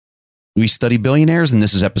We study billionaires, and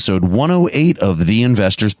this is episode 108 of The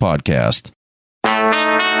Investors Podcast.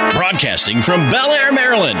 Broadcasting from Bel Air,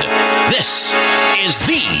 Maryland, this is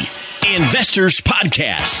The Investors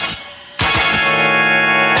Podcast.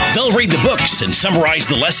 They'll read the books and summarize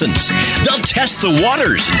the lessons. They'll test the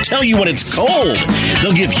waters and tell you when it's cold.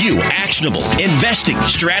 They'll give you actionable investing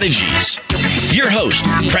strategies. Your host,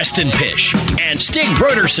 Preston Pysh and Stig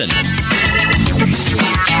Brodersen.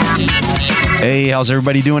 Hey, how's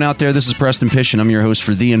everybody doing out there? This is Preston Pysh, and I'm your host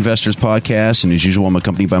for The Investors Podcast. And as usual, I'm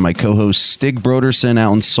accompanied by my co-host, Stig Brodersen,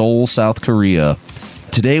 out in Seoul, South Korea.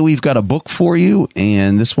 Today, we've got a book for you,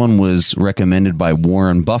 and this one was recommended by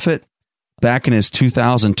Warren Buffett. Back in his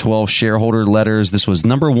 2012 shareholder letters, this was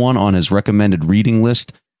number one on his recommended reading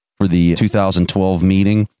list for the 2012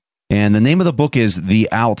 meeting. And the name of the book is The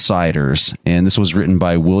Outsiders, and this was written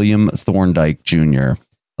by William Thorndike Jr.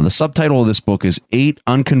 The subtitle of this book is 8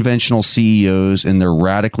 Unconventional CEOs and Their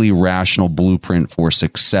Radically Rational Blueprint for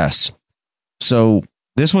Success. So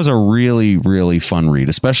this was a really, really fun read,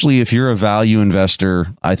 especially if you're a value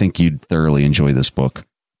investor. I think you'd thoroughly enjoy this book.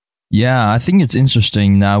 Yeah, I think it's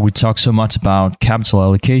interesting. Now we talk so much about capital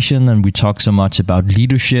allocation and we talk so much about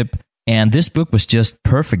leadership. And this book was just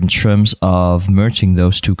perfect in terms of merging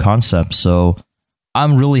those two concepts. So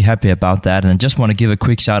I'm really happy about that. And I just want to give a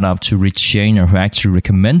quick shout out to Rich Shaner, who actually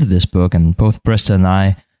recommended this book. And both Preston and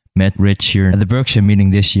I met Rich here at the Berkshire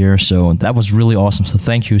meeting this year. So that was really awesome. So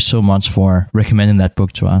thank you so much for recommending that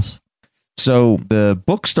book to us. So the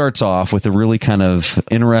book starts off with a really kind of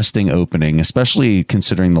interesting opening, especially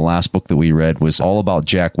considering the last book that we read was all about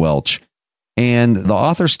Jack Welch. And the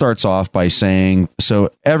author starts off by saying, so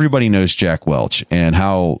everybody knows Jack Welch and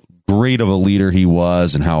how great of a leader he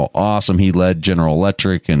was and how awesome he led General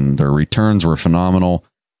Electric and their returns were phenomenal.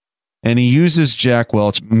 And he uses Jack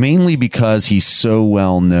Welch mainly because he's so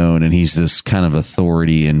well known and he's this kind of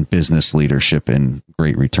authority in business leadership and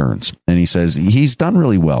great returns. And he says he's done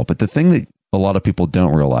really well. But the thing that a lot of people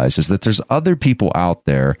don't realize is that there's other people out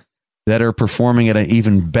there that are performing at an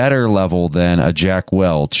even better level than a Jack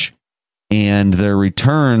Welch. And their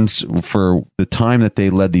returns for the time that they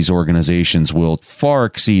led these organizations will far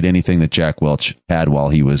exceed anything that Jack Welch had while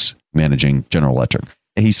he was managing General Electric.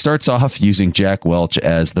 He starts off using Jack Welch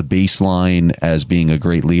as the baseline as being a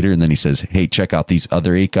great leader. And then he says, hey, check out these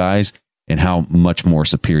other 8 guys and how much more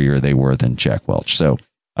superior they were than Jack Welch. So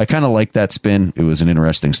I kind of like that spin. It was an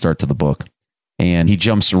interesting start to the book. And he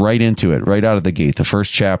jumps right into it, right out of the gate. The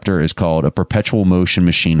first chapter is called A Perpetual Motion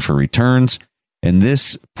Machine for Returns. And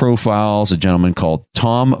this profiles a gentleman called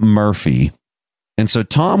Tom Murphy. And so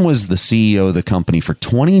Tom was the CEO of the company for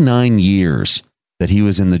 29 years that he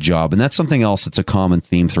was in the job. And that's something else that's a common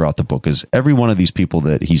theme throughout the book is every one of these people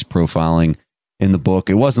that he's profiling in the book,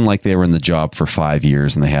 it wasn't like they were in the job for 5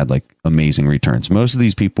 years and they had like amazing returns. Most of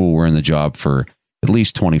these people were in the job for at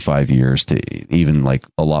least 25 years to even like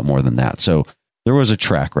a lot more than that. So there was a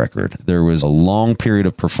track record. There was a long period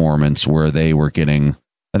of performance where they were getting,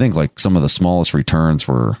 I think like some of the smallest returns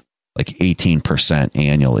were like 18%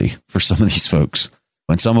 annually for some of these folks,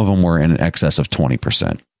 when some of them were in excess of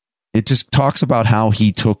 20%. It just talks about how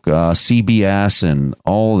he took CBS and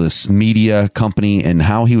all this media company and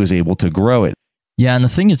how he was able to grow it. Yeah, and I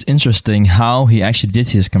think it's interesting how he actually did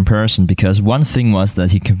his comparison, because one thing was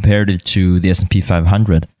that he compared it to the S&P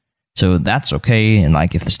 500. So that's okay. And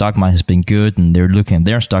like if the stock market has been good and they're looking at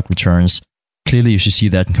their stock returns, clearly you should see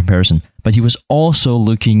that in comparison. But he was also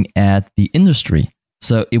looking at the industry.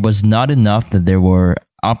 So it was not enough that they were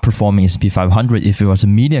outperforming S&P 500. If it was a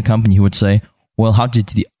media company, he would say, well, how did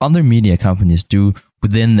the other media companies do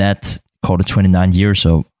within that, called it 29 years?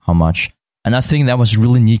 So how much? And I think that was a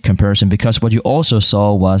really neat comparison, because what you also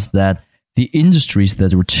saw was that the industries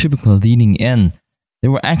that were typically leading in, they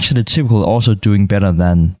were actually typically also doing better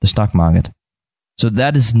than the stock market. So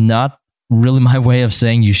that is not really my way of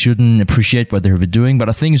saying you shouldn't appreciate what they're doing, but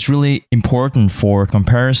I think it's really important for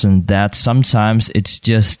comparison that sometimes it's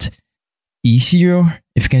just easier,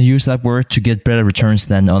 if you can use that word, to get better returns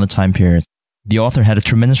than other time periods. The author had a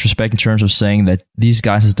tremendous respect in terms of saying that these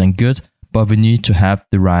guys have done good, but we need to have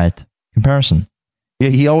the right comparison. Yeah,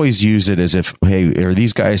 he always used it as if, hey, are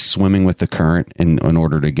these guys swimming with the current in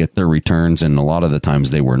order to get their returns? And a lot of the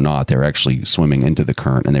times they were not. They were actually swimming into the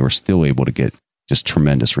current and they were still able to get just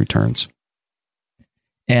tremendous returns.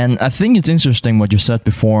 And I think it's interesting what you said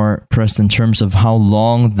before, Preston, in terms of how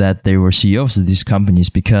long that they were CEOs of these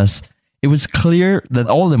companies, because it was clear that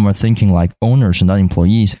all of them were thinking like owners and not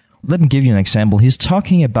employees. Let me give you an example. He's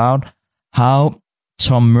talking about how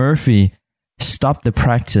Tom Murphy stopped the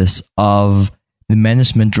practice of the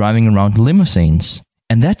management driving around limousines.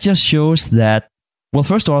 And that just shows that, well,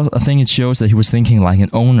 first of all, I think it shows that he was thinking like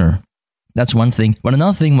an owner. That's one thing. But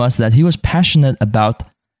another thing was that he was passionate about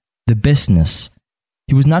the business.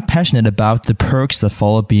 He was not passionate about the perks that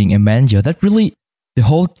follow being a manager. That really, the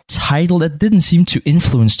whole title, that didn't seem to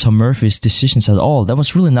influence Tom Murphy's decisions at all. That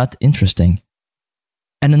was really not interesting.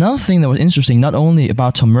 And another thing that was interesting, not only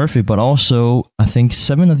about Tom Murphy, but also, I think,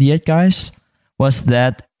 7 of the 8 guys, was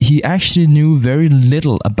that he actually knew very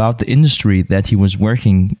little about the industry that he was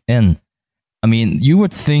working in. I mean, you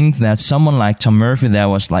would think that someone like Tom Murphy, that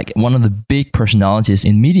was like one of the big personalities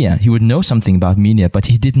in media, he would know something about media, but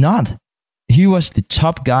he did not. He was the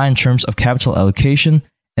top guy in terms of capital allocation,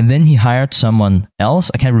 and then he hired someone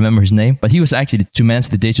else, I can't remember his name, but he was actually to manage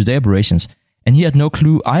the day-to-day operations, and he had no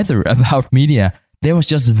clue either about media. They was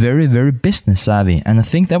just very, very business savvy, and I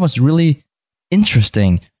think that was really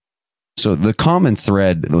interesting. So the common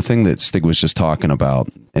thread, the thing that Stig was just talking about,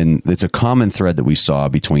 and it's a common thread that we saw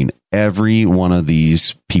between every one of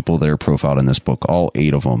these people that are profiled in this book, all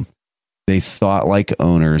 8 of them, they thought like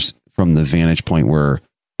owners from the vantage point where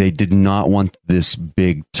they did not want this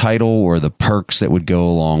big title or the perks that would go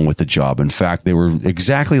along with the job. In fact, they were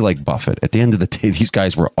exactly like Buffett. At the end of the day, these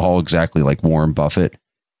guys were all exactly like Warren Buffett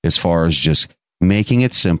as far as just making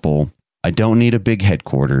it simple. I don't need a big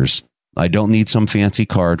headquarters. I don't need some fancy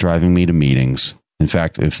car driving me to meetings. In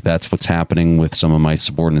fact, if that's what's happening with some of my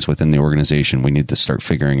subordinates within the organization, we need to start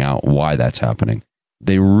figuring out why that's happening.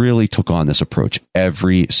 They really took on this approach,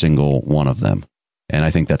 every single one of them. And I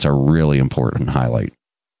think that's a really important highlight.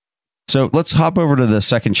 So let's hop over to the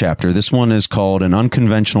second chapter. This one is called An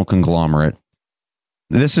Unconventional Conglomerate.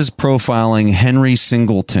 This is profiling Henry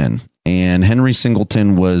Singleton. And Henry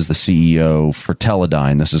Singleton was the CEO for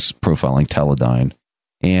Teledyne. This is profiling Teledyne.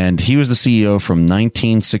 And he was the CEO from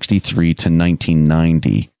 1963 to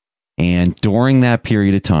 1990. And during that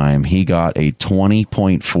period of time, he got a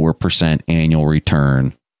 20.4% annual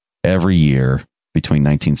return every year between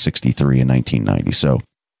 1963 and 1990. So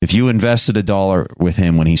if you invested $1 with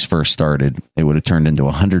him when he first started, it would have turned into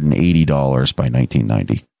 $180 by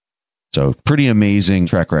 1990. So pretty amazing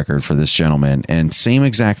track record for this gentleman, and same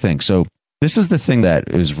exact thing. So this is the thing that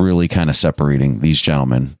is really kind of separating these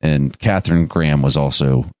gentlemen. And Katharine Graham was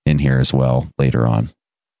also in here as well later on.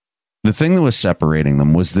 The thing that was separating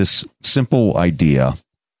them was this simple idea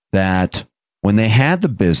that when they had the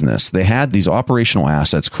business, they had these operational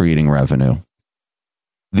assets creating revenue.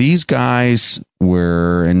 These guys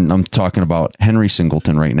were, and I'm talking about Henry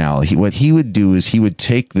Singleton right now, what he would do is he would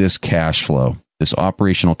take this cash flow, this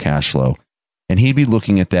operational cash flow, and he'd be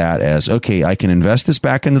looking at that as, okay, I can invest this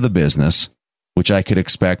back into the business, which I could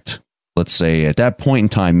expect, let's say at that point in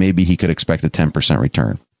time, maybe he could expect a 10%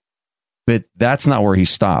 return. But that's not where he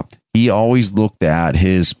stopped. He always looked at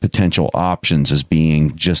his potential options as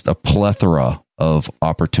being just a plethora of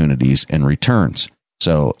opportunities and returns.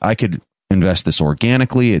 So I could invest this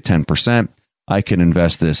organically at 10%. I could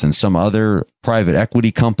invest this in some other private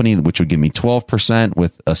equity company, which would give me 12%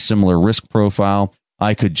 with a similar risk profile.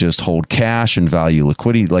 I could just hold cash and value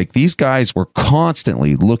liquidity. Like, these guys were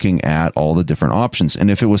constantly looking at all the different options. And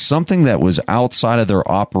if it was something that was outside of their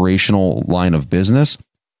operational line of business,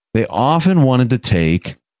 they often wanted to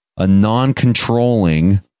take a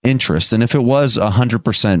non-controlling interest. And if it was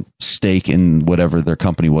 100% stake in whatever their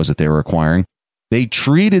company was that they were acquiring, they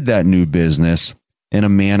treated that new business in a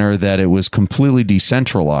manner that it was completely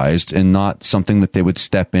decentralized and not something that they would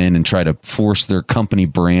step in and try to force their company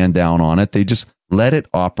brand down on it. They just let it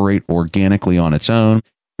operate organically on its own.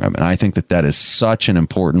 I mean, I think that that is such an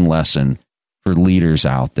important lesson for leaders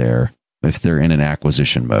out there if they're in an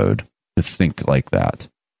acquisition mode, to think like that.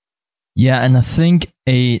 Yeah, and I think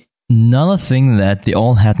another thing that they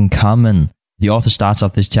all had in common, the author starts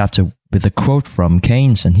off this chapter with a quote from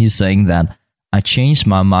Keynes, and he's saying that I change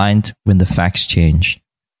my mind when the facts change.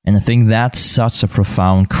 And I think that's such a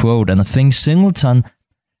profound quote. And I think Singleton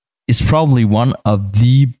is probably one of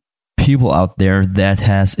the people out there that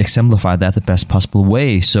has exemplified that the best possible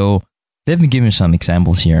way. So let me give you some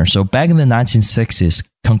examples here. So back in the 1960s,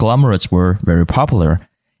 conglomerates were very popular,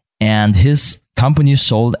 and his company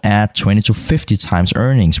sold at 20 to 50 times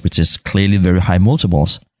earnings, which is clearly very high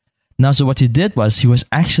multiples. Now, so what he did was he was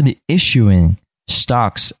actually issuing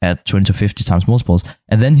stocks at 20 to 50 times multiples,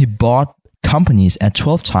 and then he bought companies at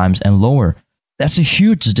 12 times and lower. That's a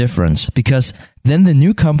huge difference, because then the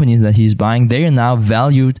new companies that he's buying, they are now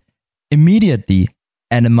valued immediately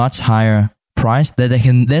at a much higher price that they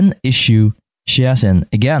can then issue shares in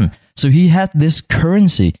again. So he had this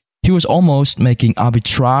currency. He was almost making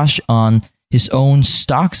arbitrage on his own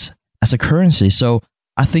stocks as a currency. So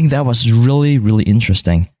I think that was really, really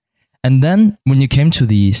interesting. And then when you came to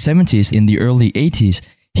the 70s, in the early 80s,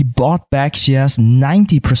 he bought back shares.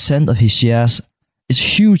 90% of his shares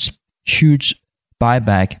is huge huge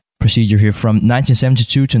buyback procedure here from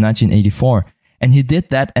 1972 to 1984. And he did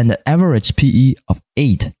that at an average PE of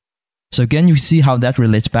 8. So again, you see how that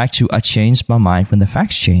relates back to I changed my mind when the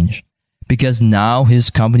facts change. Because now his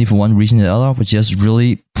company, for one reason or the other, was just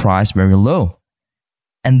really priced very low.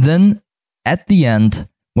 And then at the end,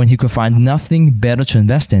 when he could find nothing better to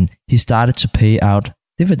invest in, he started to pay out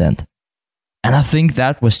dividend. And I think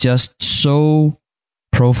that was just so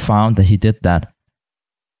profound that he did that.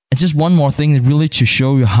 And just one more thing, really to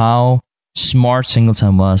show you how smart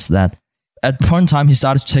Singleton was, that at one time he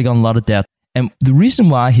started to take on a lot of debt. And the reason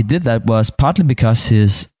why he did that was partly because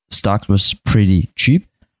his stock was pretty cheap,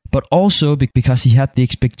 but also because he had the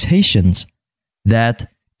expectations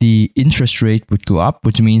that the interest rate would go up,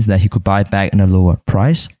 which means that he could buy back at a lower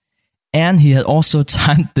price. And he had also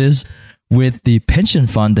timed this with the pension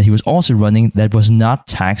fund that he was also running that was not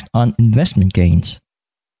taxed on investment gains.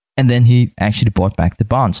 And then he actually bought back the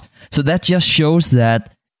bonds. So that just shows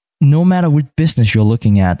that no matter what business you're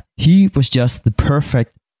looking at, he was just the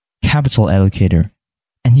perfect capital allocator.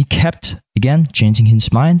 And he kept, again, changing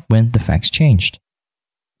his mind when the facts changed.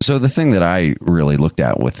 So the thing that I really looked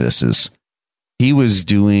at with this is he was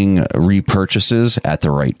doing repurchases at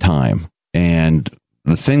the right time. And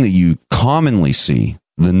the thing that you commonly see,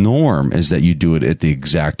 the norm, is that you do it at the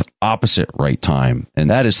exact opposite right time. And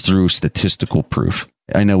that is through statistical proof.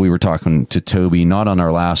 I know we were talking to Toby, not on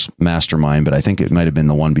our last mastermind, but I think it might have been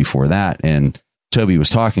the one before that. And Toby was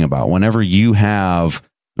talking about whenever you have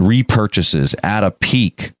repurchases at a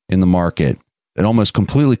peak in the market, it almost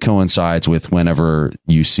completely coincides with whenever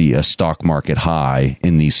you see a stock market high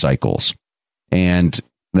in these cycles. And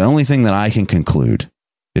the only thing that I can conclude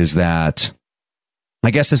is that,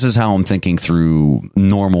 I guess this is how I'm thinking through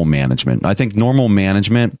normal management. I think normal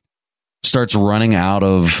management starts running out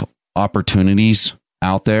of opportunities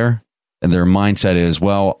out there. And their mindset is,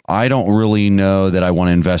 well, I don't really know that I want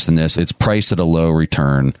to invest in this. It's priced at a low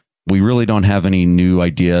return. We really don't have any new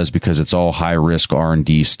ideas because it's all high risk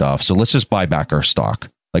R&D stuff. So let's just buy back our stock.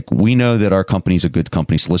 Like, we know that our company's a good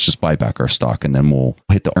company, so let's just buy back our stock and then we'll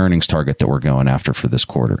hit the earnings target that we're going after for this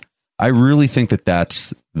quarter. I really think that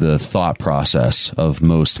that's the thought process of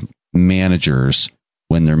most managers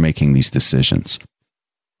when they're making these decisions.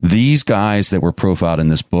 These guys that were profiled in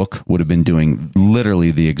this book would have been doing literally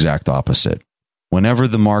the exact opposite. Whenever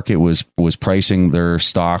the market was pricing their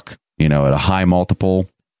stock, at a high multiple,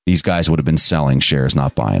 these guys would have been selling shares,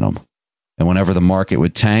 not buying them. And whenever the market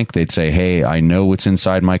would tank, they'd say, hey, I know what's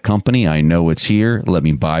inside my company. I know it's here. Let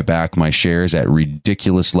me buy back my shares at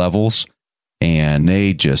ridiculous levels. And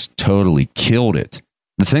they just totally killed it.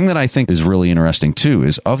 The thing that I think is really interesting, too,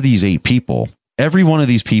 is of these 8 people, every one of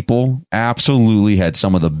these people absolutely had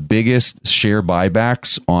some of the biggest share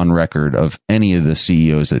buybacks on record of any of the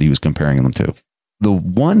CEOs that he was comparing them to. The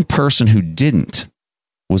one person who didn't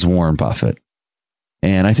was Warren Buffett.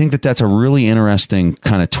 And I think that that's a really interesting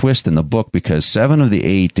kind of twist in the book, because 7 of the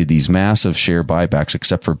 8 did these massive share buybacks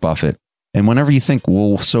except for Buffett. And whenever you think,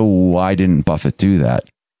 well, so why didn't Buffett do that?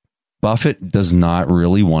 Buffett does not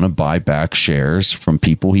really want to buy back shares from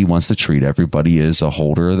people. He wants to treat everybody as a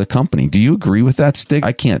holder of the company. Do you agree with that, Stig?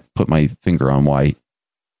 I can't put my finger on why.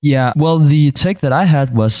 Yeah, well, the take that I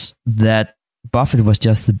had was that Buffett was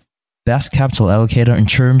just the best capital allocator in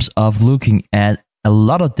terms of looking at a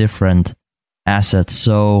lot of different assets.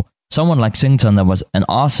 So someone like Singleton, that was an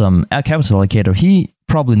awesome capital allocator, he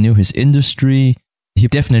probably knew his industry. He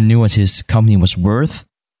definitely knew what his company was worth,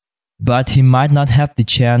 but he might not have the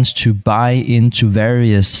chance to buy into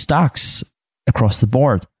various stocks across the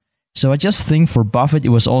board. So I just think for Buffett, it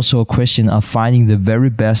was also a question of finding the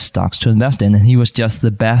very best stocks to invest in. And he was just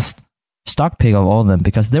the best stock picker of all of them,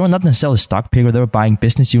 because they were not necessarily stock picker. They were buying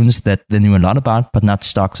business units that they knew a lot about, but not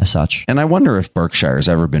stocks as such. And I wonder if Berkshire has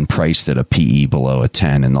ever been priced at a PE below a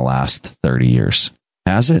 10 in the last 30 years.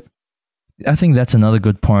 Has it? I think that's another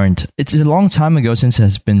good point. It's a long time ago since it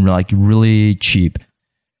has been like really cheap.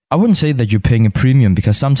 I wouldn't say that you're paying a premium,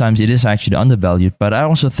 because sometimes it is actually undervalued, but I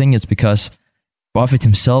also think it's because Buffett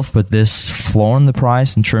himself put this floor on the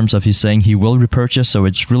price in terms of he's saying he will repurchase, so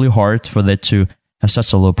it's really hard for that to have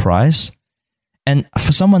such a low price. And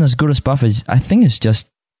for someone as good as Buffett, I think it's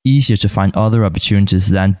just easier to find other opportunities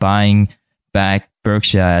than buying back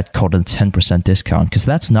Berkshire at called a 10% discount, because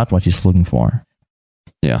that's not what he's looking for.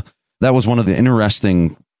 Yeah, that was one of the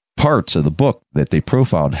interesting parts of the book that they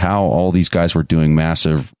profiled, how all these guys were doing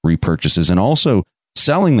massive repurchases and also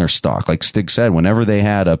selling their stock. Like Stig said, whenever they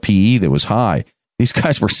had a PE that was high, these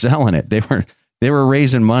guys were selling it. They were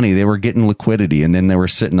raising money, they were getting liquidity, and then they were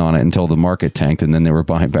sitting on it until the market tanked, and then they were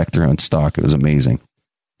buying back their own stock. It was amazing.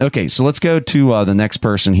 Okay, so let's go to the next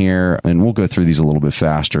person here, and we'll go through these a little bit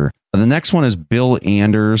faster. The next one is Bill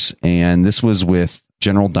Anders, and this was with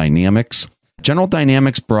General Dynamics. General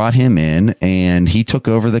Dynamics brought him in and he took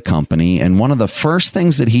over the company. And one of the first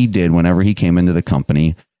things that he did whenever he came into the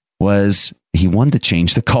company was he wanted to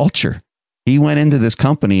change the culture. He went into this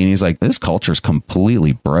company and he's like, this culture is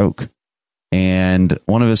completely broke. And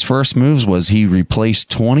one of his first moves was he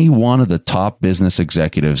replaced 21 of the top business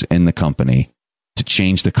executives in the company to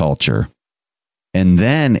change the culture. And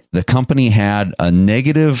then the company had a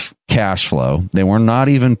negative cash flow. They were not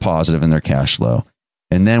even positive in their cash flow.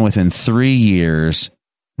 And then within 3 years,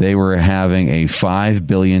 they were having a $5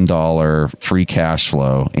 billion free cash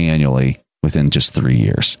flow annually within just 3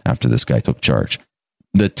 years after this guy took charge.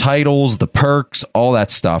 The titles, the perks, all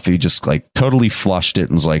that stuff, he just like totally flushed it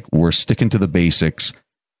and was like, we're sticking to the basics.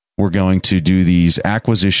 We're going to do these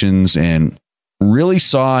acquisitions, and really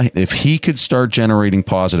saw if he could start generating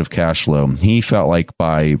positive cash flow. He felt like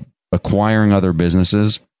by acquiring other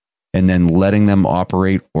businesses and then letting them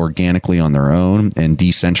operate organically on their own and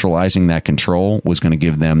decentralizing that control was going to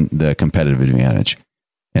give them the competitive advantage.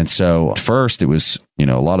 And so first it was, a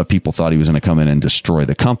lot of people thought he was going to come in and destroy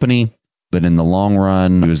the company, but in the long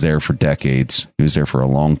run, he was there for decades. He was there for a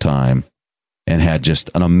long time and had just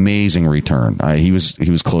an amazing return. He was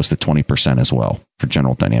close to 20% as well for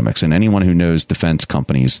General Dynamics. And anyone who knows defense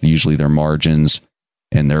companies, usually their margins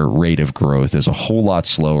and their rate of growth is a whole lot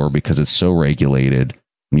slower because it's so regulated.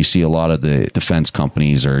 And you see a lot of the defense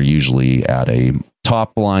companies are usually at a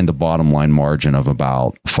top line to bottom line margin of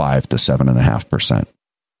about 5 to 7.5%.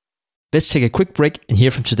 Let's take a quick break and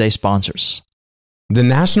hear from today's sponsors. The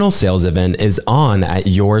national sales event is on at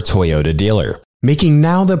your Toyota dealer, making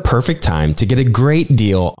now the perfect time to get a great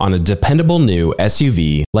deal on a dependable new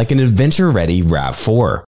SUV like an adventure-ready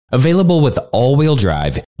RAV4. Available with all-wheel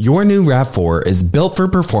drive, your new RAV4 is built for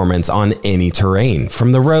performance on any terrain,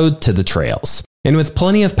 from the road to the trails. And with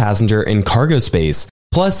plenty of passenger and cargo space,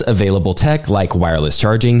 plus available tech like wireless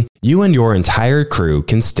charging, you and your entire crew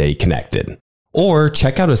can stay connected. Or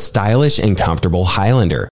check out a stylish and comfortable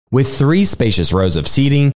Highlander with 3 spacious rows of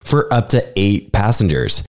seating for up to 8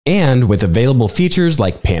 passengers. And with available features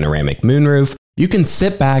like panoramic moonroof, you can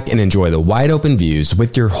sit back and enjoy the wide open views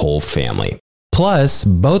with your whole family. Plus,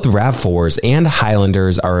 both RAV4s and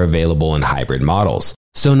Highlanders are available in hybrid models.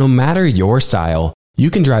 So no matter your style, you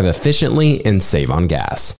can drive efficiently and save on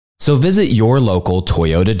gas. So visit your local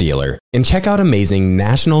Toyota dealer and check out amazing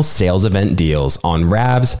national sales event deals on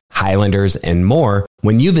RAVs, Highlanders, and more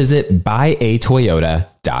when you visit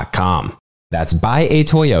buyatoyota.com. That's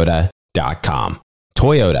buyatoyota.com.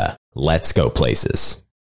 Toyota, let's go places.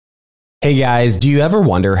 Hey guys, do you ever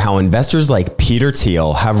wonder how investors like Peter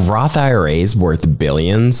Thiel have Roth IRAs worth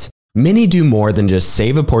billions? Many do more than just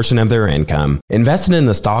save a portion of their income, invest it in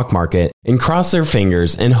the stock market, and cross their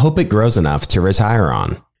fingers and hope it grows enough to retire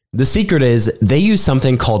on. The secret is they use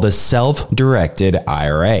something called a self-directed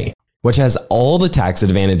IRA, which has all the tax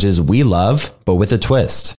advantages we love, but with a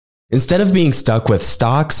twist. Instead of being stuck with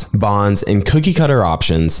stocks, bonds, and cookie-cutter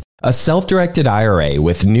options, a self-directed IRA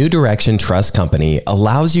with New Direction Trust Company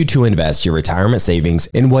allows you to invest your retirement savings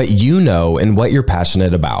in what you know and what you're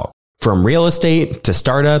passionate about. From real estate to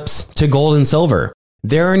startups to gold and silver,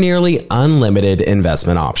 there are nearly unlimited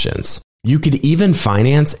investment options. You could even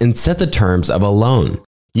finance and set the terms of a loan.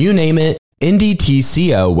 You name it,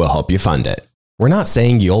 NDTCO will help you fund it. We're not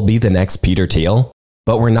saying you'll be the next Peter Thiel,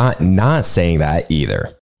 but we're not saying that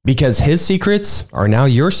either. Because his secrets are now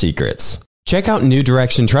your secrets. Check out New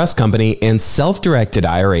Direction Trust Company and self-directed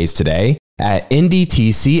IRAs today at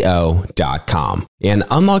ndtco.com and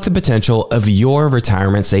unlock the potential of your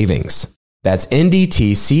retirement savings. That's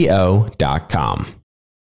ndtco.com.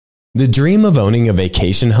 The dream of owning a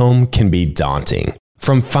vacation home can be daunting.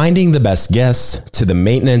 From finding the best guests to the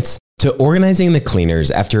maintenance to organizing the cleaners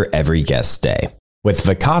after every guest stay. With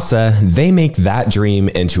Vacasa, they make that dream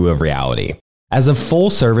into a reality. As a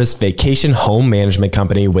full-service vacation home management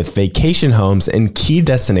company with vacation homes in key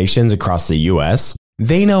destinations across the U.S.,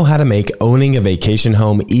 they know how to make owning a vacation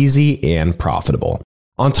home easy and profitable.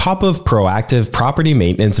 On top of proactive property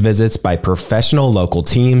maintenance visits by professional local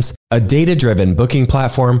teams, a data-driven booking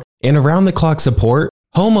platform, and around-the-clock support,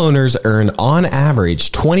 homeowners earn on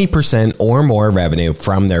average 20% or more revenue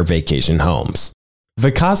from their vacation homes.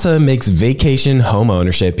 Vacasa makes vacation home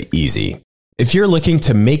ownership easy. If you're looking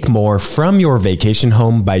to make more from your vacation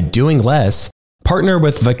home by doing less, partner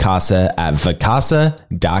with Vacasa at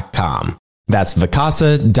vacasa.com. That's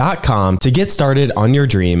vacasa.com to get started on your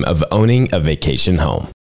dream of owning a vacation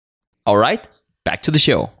home. All right, back to the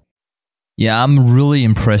show. Yeah, I'm really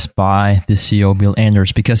impressed by the CEO, Bill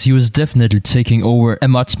Anders, because he was definitely taking over a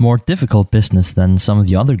much more difficult business than some of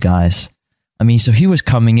the other guys. I mean, so he was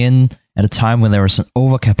coming in at a time when there was an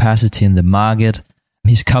overcapacity in the market.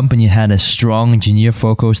 His company had a strong engineer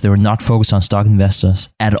focus. They were not focused on stock investors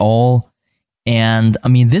at all. And I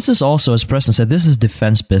mean, this is also, as Preston said, this is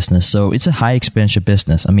defense business. So it's a high expenditure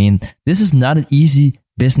business. I mean, this is not an easy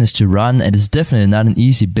business to run. And it's definitely not an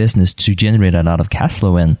easy business to generate a lot of cash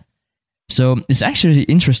flow in. So it's actually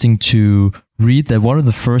interesting to read that one of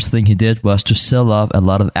the first things he did was to sell off a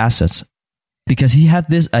lot of assets. Because he had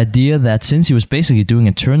this idea that since he was basically doing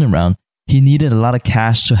a turnaround, he needed a lot of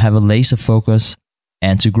cash to have a laser focus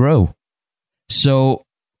and to grow. So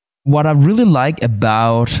what I really like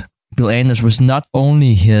about Bill Anders was not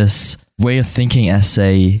only his way of thinking as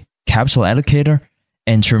a capital allocator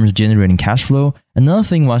in terms of generating cash flow. Another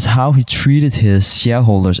thing was how he treated his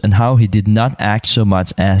shareholders and how he did not act so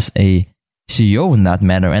much as a CEO in that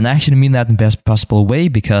matter. And I actually mean that in the best possible way,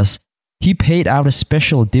 because he paid out a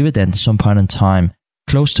special dividend at some point in time,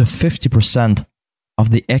 close to 50%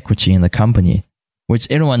 of the equity in the company, which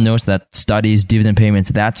everyone knows that studies dividend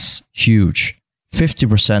payments, that's huge.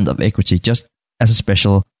 50% of equity just as a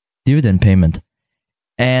special dividend payment.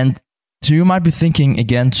 And so you might be thinking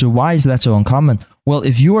again, so why is that so uncommon? Well,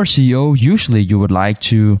 if you are CEO, usually you would like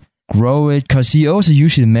to grow it, because CEOs are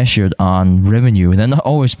usually measured on revenue. They're not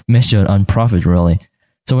always measured on profit, really.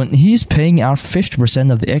 So when he's paying out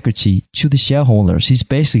 50% of the equity to the shareholders, he's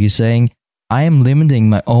basically saying, I am limiting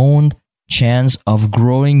my own chance of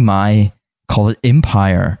growing my, call it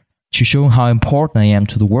empire, to show how important I am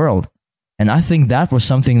to the world. And I think that was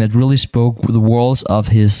something that really spoke the worlds of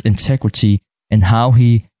his integrity and how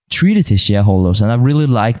he treated his shareholders. And I really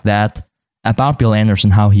like that about Bill Anders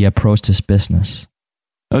and how he approached his business.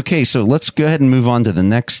 Okay, so let's go ahead and move on to the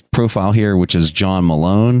next profile here, which is John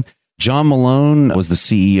Malone. John Malone was the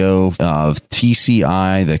CEO of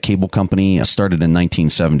TCI, the cable company, started in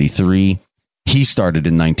 1973. He started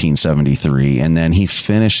in 1973, and then he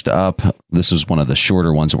finished up, this was one of the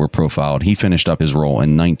shorter ones that were profiled, he finished up his role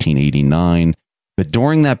in 1989. But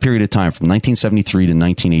during that period of time, from 1973 to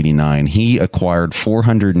 1989, he acquired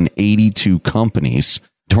 482 companies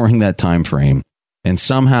during that time frame, and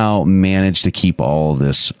somehow managed to keep all of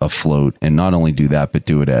this afloat, and not only do that, but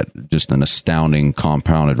do it at just an astounding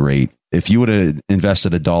compounded rate. If you would have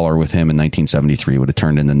invested $1 with him in 1973, it would have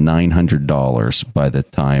turned into $900 by the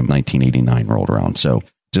time 1989 rolled around. So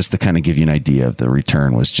just to kind of give you an idea of the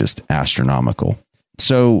return was just astronomical.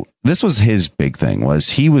 So this was his big thing, was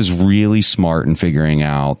he was really smart in figuring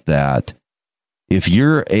out that if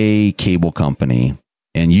you're a cable company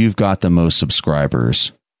and you've got the most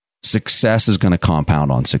subscribers, success is going to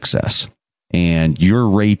compound on success. And your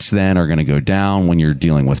rates then are going to go down when you're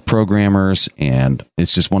dealing with programmers. And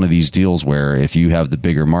it's just one of these deals where if you have the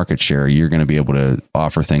bigger market share, you're going to be able to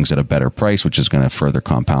offer things at a better price, which is going to further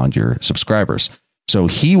compound your subscribers. So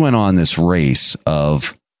he went on this race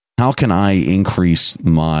of, how can I increase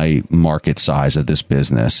my market size of this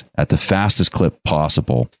business at the fastest clip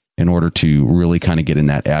possible in order to really kind of get in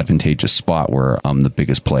that advantageous spot where I'm the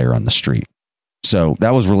biggest player on the street? So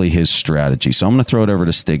that was really his strategy. So I'm going to throw it over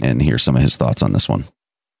to Stig and hear some of his thoughts on this one.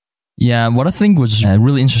 Yeah, what I think was a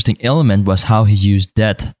really interesting element was how he used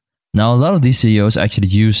debt. Now, a lot of these CEOs actually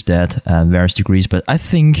use debt at various degrees, but I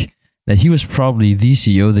think that he was probably the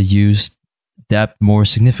CEO that used debt more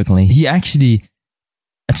significantly. He actually,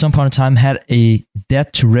 at some point in time, had a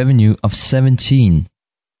debt to revenue of 17,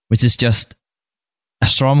 which is just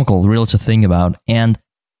astronomical, real to think about. And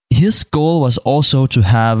his goal was also to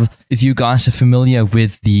have, if you guys are familiar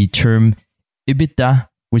with the term EBITDA,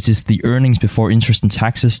 which is the earnings before interest and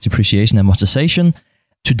taxes, depreciation, and amortization,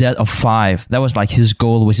 to debt of 5. That was like his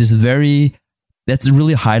goal, which is that's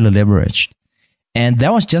really highly leveraged. And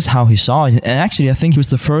that was just how he saw it. And actually, I think he was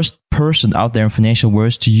the first person out there in financial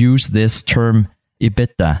words to use this term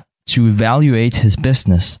EBITDA to evaluate his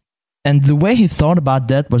business. And the way he thought about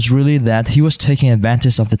that was really that he was taking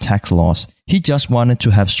advantage of the tax laws. He just wanted to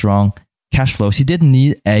have strong cash flows. He didn't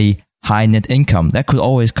need a high net income. That could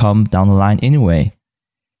always come down the line anyway.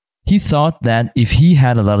 He thought that if he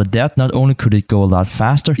had a lot of debt, not only could it go a lot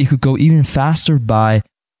faster, it could go even faster by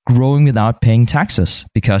growing without paying taxes,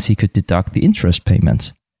 because he could deduct the interest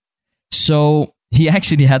payments. So he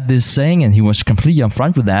actually had this saying, and he was completely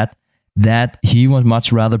upfront with that he would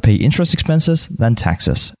much rather pay interest expenses than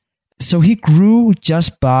taxes. So he grew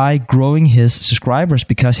just by growing his subscribers,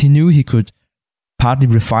 because he knew he could partly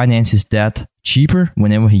refinance his debt cheaper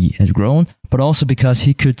whenever he had grown, but also because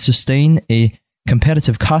he could sustain a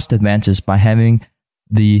competitive cost advantage by having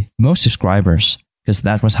the most subscribers, because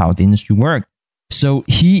that was how the industry worked. So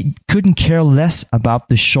he couldn't care less about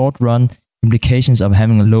the short run implications of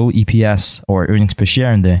having a low EPS or earnings per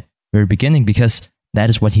share in the very beginning, because that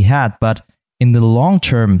is what he had. But in the long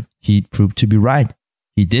term, he proved to be right.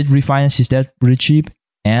 He did refinance his debt really cheap,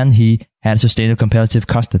 and he had a sustainable competitive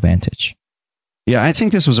cost advantage. Yeah, I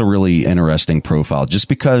think this was a really interesting profile just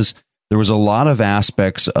because there was a lot of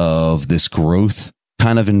aspects of this growth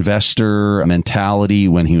kind of investor mentality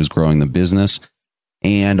when he was growing the business,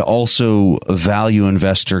 and also a value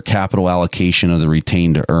investor capital allocation of the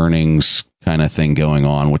retained earnings kind of thing going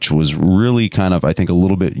on, which was really kind of, I think, a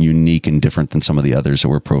little bit unique and different than some of the others that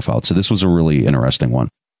were profiled. So this was a really interesting one.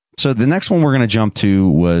 So the next one we're going to jump to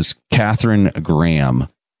was Katharine Graham.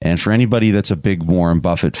 And for anybody that's a big Warren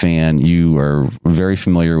Buffett fan, you are very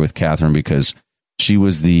familiar with Katharine because she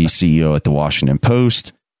was the CEO at the Washington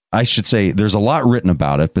Post. I should say there's a lot written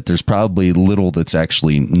about it, but there's probably little that's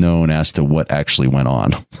actually known as to what actually went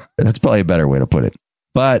on. That's probably a better way to put it.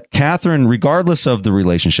 But Katharine, regardless of the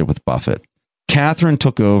relationship with Buffett, Katharine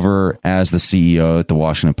took over as the CEO at the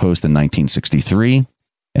Washington Post in 1963.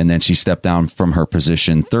 And then she stepped down from her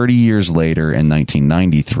position 30 years later in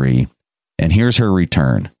 1993. And here's her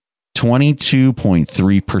return,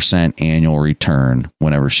 22.3% annual return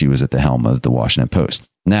whenever she was at the helm of the Washington Post.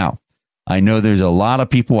 Now, I know there's a lot of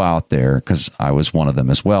people out there, because I was one of them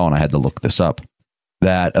as well, and I had to look this up,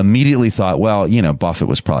 that immediately thought, well, you know, Buffett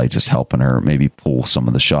was probably just helping her maybe pull some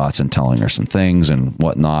of the shots and telling her some things and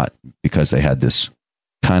whatnot because they had this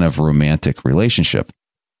kind of romantic relationship.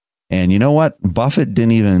 And you know what? Buffett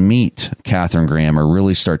didn't even meet Katharine Graham or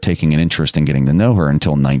really start taking an interest in getting to know her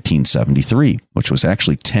until 1973, which was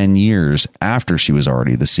actually 10 years after she was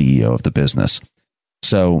already the CEO of the business.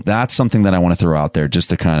 So that's something that I want to throw out there just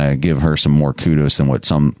to kind of give her some more kudos than what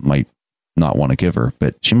some might not want to give her.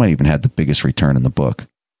 But she might even have the biggest return in the book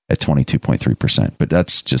at 22.3%. But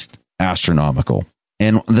that's just astronomical.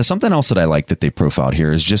 And there's something else that I like that they profiled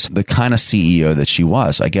here is just the kind of CEO that she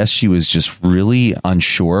was. I guess she was just really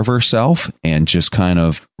unsure of herself and just kind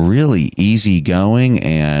of really easygoing.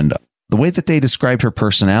 And the way that they described her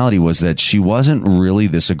personality was that she wasn't really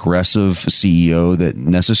this aggressive CEO that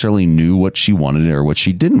necessarily knew what she wanted or what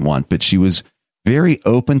she didn't want, but she was very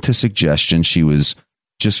open to suggestions. She was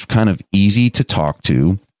just kind of easy to talk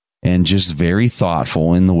to and just very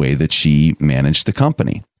thoughtful in the way that she managed the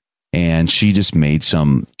company. And she just made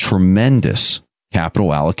some tremendous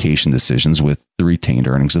capital allocation decisions with the retained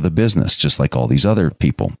earnings of the business, just like all these other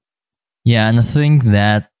people. Yeah, and I think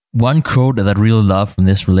that one quote that I really love from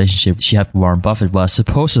this relationship she had with Warren Buffett was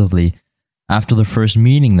supposedly after the first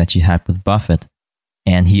meeting that she had with Buffett,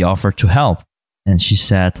 and he offered to help. And she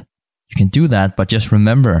said, you can do that, but just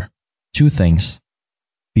remember two things.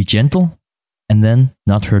 Be gentle and then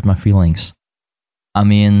not hurt my feelings. I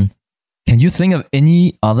mean, can you think of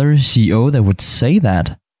any other CEO that would say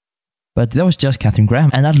that? But that was just Katharine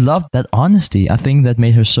Graham. And I loved that honesty. I think that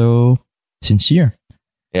made her so sincere.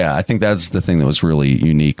 Yeah, I think that's the thing that was really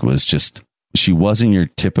unique was just she wasn't your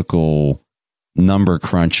typical number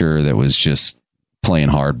cruncher that was just playing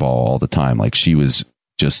hardball all the time. Like she was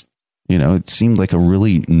just, you know, it seemed like a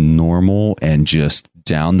really normal and just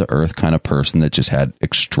down to earth kind of person that just had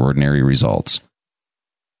extraordinary results.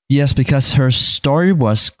 Yes, because her story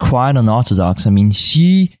was quite unorthodox. I mean,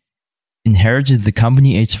 she inherited the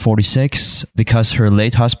company age 46 because her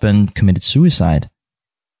late husband committed suicide.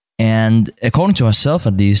 And according to herself,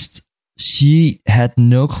 at least, she had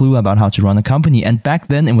no clue about how to run a company. And back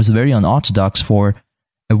then, it was very unorthodox for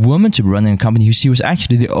a woman to be running a company. She was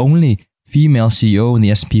actually the only female CEO in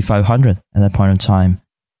the S&P 500 at that point in time.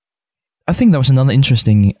 I think that was another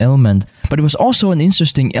interesting element. But it was also an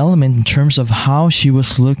interesting element in terms of how she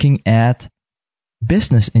was looking at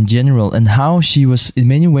business in general and how she was in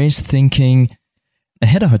many ways thinking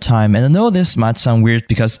ahead of her time. And I know this might sound weird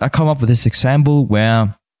because I come up with this example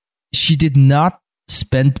where she did not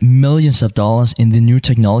spend millions of dollars in the new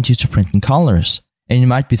technology to print in colors. And you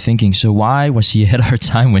might be thinking, so why was she ahead of her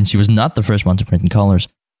time when she was not the first one to print in colors?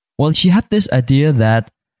 Well, she had this idea that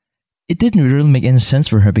it didn't really make any sense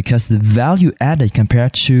for her because the value added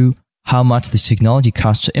compared to how much the technology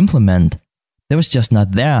cost to implement, that was just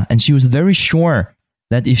not there. And she was very sure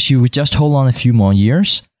that if she would just hold on a few more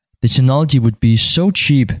years, the technology would be so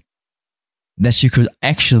cheap that she could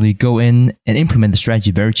actually go in and implement the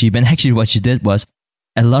strategy very cheap. And actually what she did was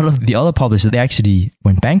a lot of the other publishers, they actually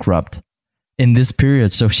went bankrupt in this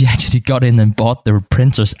period. So she actually got in and bought their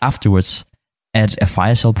printers afterwards at a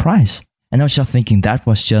fire sale price. And I was just thinking that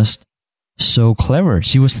was just so clever.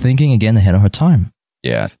 She was thinking again ahead of her time.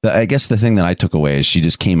 Yeah. I guess the thing that I took away is she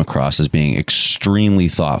just came across as being extremely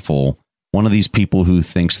thoughtful. One of these people who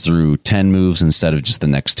thinks through 10 moves instead of just the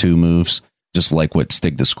next 2 moves. Just like what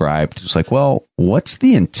Stig described. It's like, well, what's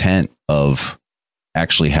the intent of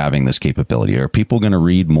actually having this capability? Are people going to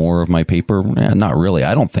read more of my paper? Not really.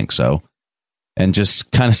 I don't think so. and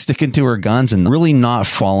just kind of sticking to her guns and really not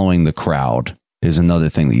following the crowd is another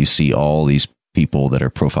thing that you see all these people that are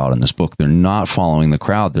profiled in this book. They're not following the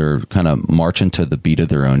crowd. They're kind of marching to the beat of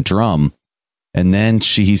their own drum. And then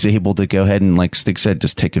she's able to go ahead and, like Stig said,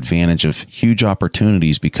 just take advantage of huge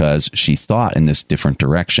opportunities because she thought in this different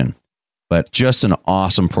direction. But just an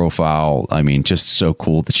awesome profile. I mean, just so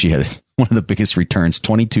cool that she had one of the biggest returns,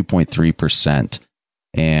 22.3%.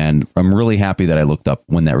 And I'm really happy that I looked up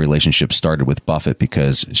when that relationship started with Buffett,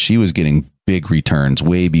 because she was getting big returns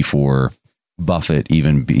way before Buffett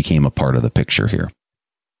even became a part of the picture here.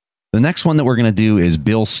 The next one that we're going to do is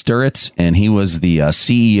Bill Sturritz, and he was the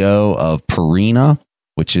CEO of Purina,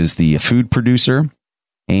 which is the food producer.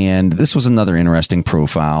 And this was another interesting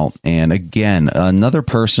profile. And again, another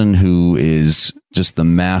person who is just the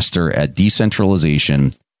master at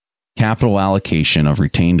decentralization, capital allocation of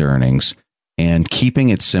retained earnings, and keeping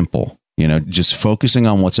it simple. You know, just focusing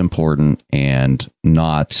on what's important and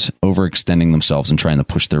not overextending themselves and trying to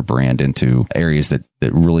push their brand into areas that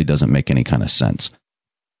really doesn't make any kind of sense.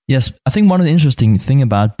 Yes, I think one of the interesting thing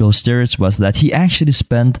about Bill Sturritz was that he actually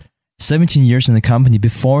spent 17 years in the company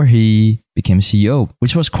before he became CEO,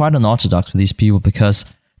 which was quite unorthodox for these people because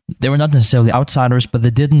they were not necessarily outsiders, but they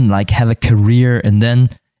didn't like have a career and then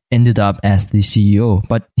ended up as the CEO.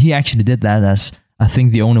 But he actually did that as, I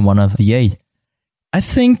think, the only one of the 8. I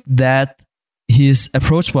think that his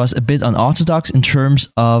approach was a bit unorthodox in terms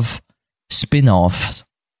of spin-offs.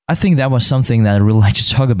 I think that was something that I really like to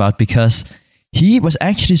talk about because he was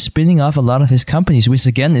actually spinning off a lot of his companies, which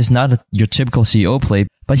again is not your typical CEO play,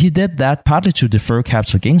 but he did that partly to defer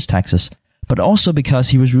capital gains taxes, but also because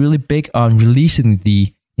he was really big on releasing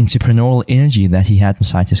the entrepreneurial energy that he had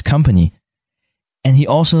inside his company. And he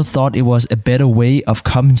also thought it was a better way of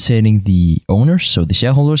compensating the owners, so the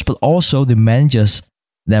shareholders, but also the managers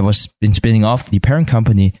that was been spinning off the parent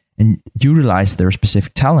company and utilize their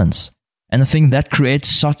specific talents. And I think that creates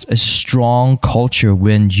such a strong culture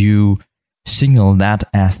when you signal that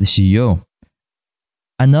as the CEO.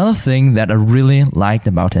 Another thing that I really liked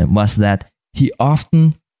about him was that he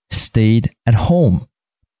often stayed at home.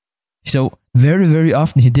 So very, very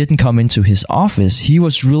often he didn't come into his office. He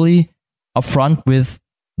was really upfront with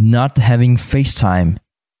not having FaceTime.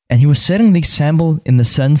 And he was setting the example in the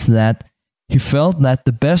sense that he felt that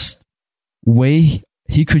the best way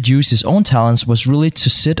he could use his own talents was really to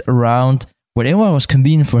sit around whatever was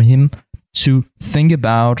convenient for him to think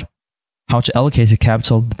about how to allocate the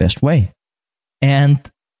capital the best way. And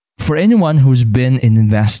for anyone who's been in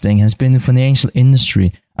investing, has been in the financial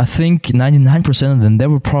industry, I think 99% of them, they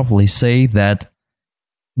would probably say that,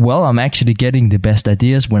 well, I'm actually getting the best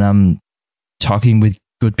ideas when I'm talking with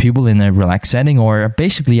good people in a relaxed setting, or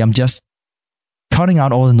basically I'm just cutting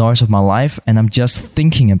out all the noise of my life and I'm just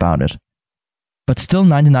thinking about it. But still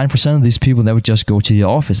 99% of these people, they would just go to the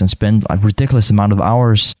office and spend a ridiculous amount of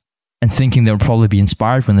hours and thinking they'll probably be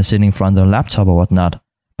inspired when they're sitting in front of their laptop or whatnot.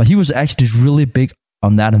 But he was actually really big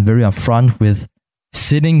on that and very upfront with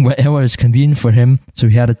sitting wherever is convenient for him, so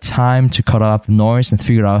he had a time to cut out the noise and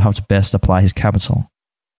figure out how to best apply his capital.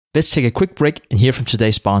 Let's take a quick break and hear from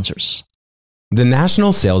today's sponsors. The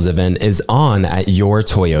national sales event is on at your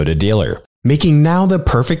Toyota dealer, making now the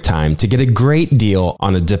perfect time to get a great deal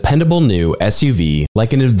on a dependable new SUV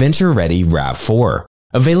like an adventure-ready RAV4.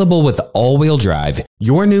 Available with all-wheel drive,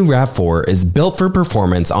 your new RAV4 is built for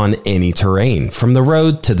performance on any terrain, from the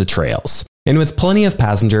road to the trails. And with plenty of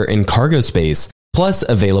passenger and cargo space, plus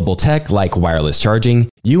available tech like wireless charging,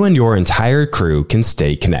 you and your entire crew can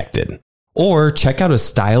stay connected. Or check out a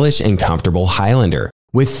stylish and comfortable Highlander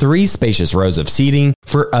with 3 spacious rows of seating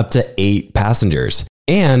for up to 8 passengers.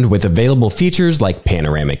 And with available features like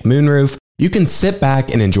panoramic moonroof, you can sit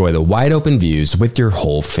back and enjoy the wide open views with your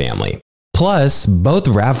whole family. Plus, both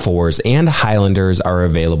RAV4s and Highlanders are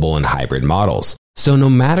available in hybrid models. So no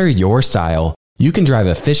matter your style, you can drive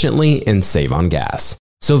efficiently and save on gas.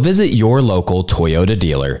 So visit your local Toyota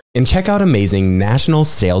dealer and check out amazing national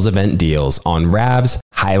sales event deals on RAVs,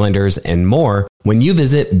 Highlanders, and more when you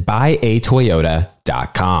visit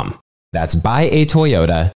buyatoyota.com. That's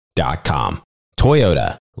buyatoyota.com.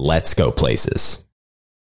 Toyota, let's go places.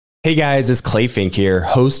 Hey guys, it's Clay Fink here,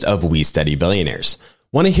 host of We Study Billionaires.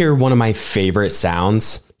 Want to hear one of my favorite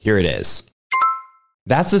sounds? Here it is.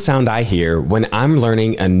 That's the sound I hear when I'm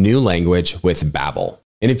learning a new language with Babbel.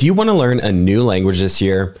 And if you want to learn a new language this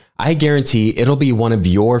year, I guarantee it'll be one of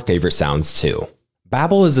your favorite sounds too.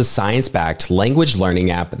 Babbel is a science-backed language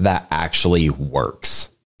learning app that actually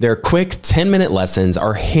works. Their quick 10-minute lessons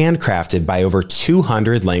are handcrafted by over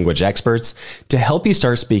 200 language experts to help you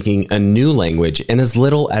start speaking a new language in as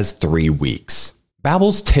little as 3 weeks.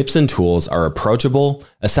 Babbel's tips and tools are approachable,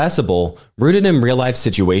 accessible, rooted in real-life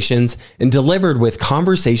situations, and delivered with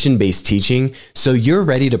conversation-based teaching so you're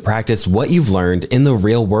ready to practice what you've learned in the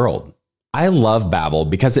real world. I love Babbel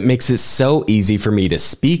because it makes it so easy for me to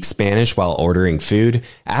speak Spanish while ordering food,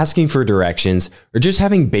 asking for directions, or just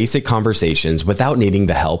having basic conversations without needing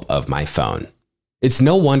the help of my phone. It's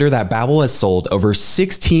no wonder that Babbel has sold over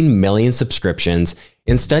 16 million subscriptions,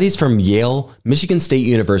 and studies from Yale, Michigan State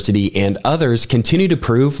University, and others continue to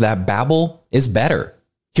prove that Babbel is better.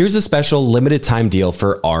 Here's a special limited time deal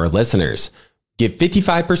for our listeners. Get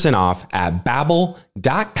 55% off at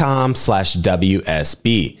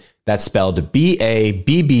babbel.com/WSB. That's spelled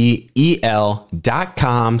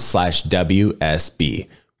BABBEL.com/WSB.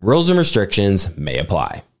 Rules and restrictions may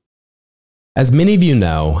apply. As many of you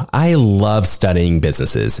know, I love studying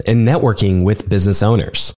businesses and networking with business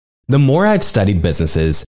owners. The more I've studied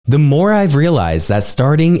businesses, the more I've realized that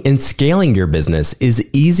starting and scaling your business is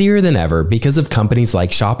easier than ever because of companies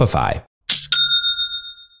like Shopify.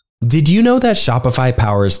 Did you know that Shopify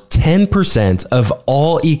powers 10% of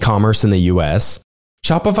all e-commerce in the US?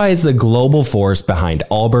 Shopify is the global force behind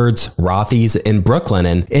Allbirds, Rothy's, and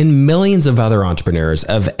Brooklinen, and millions of other entrepreneurs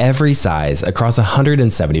of every size across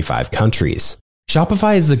 175 countries.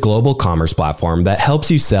 Shopify is the global commerce platform that helps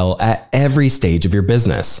you sell at every stage of your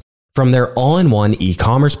business, from their all-in-one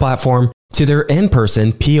e-commerce platform to their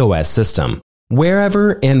in-person POS system.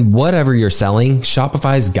 Wherever and whatever you're selling,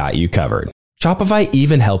 Shopify's got you covered. Shopify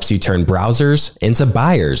even helps you turn browsers into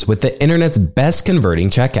buyers with the internet's best converting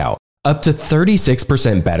checkout, up to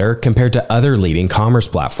 36% better compared to other leading commerce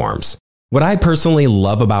platforms. What I personally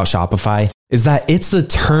love about Shopify is that it's the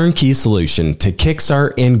turnkey solution to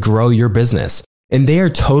kickstart and grow your business, and they are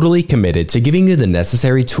totally committed to giving you the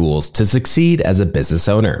necessary tools to succeed as a business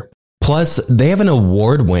owner. Plus, they have an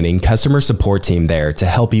award-winning customer support team there to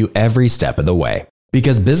help you every step of the way.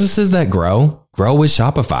 Because businesses that grow with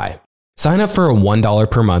Shopify. Sign up for a $1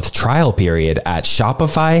 per month trial period at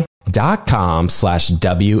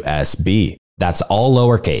shopify.com/WSB. That's all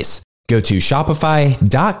lowercase. Go to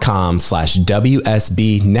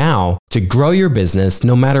shopify.com/WSB now to grow your business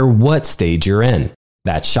no matter what stage you're in.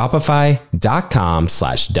 That's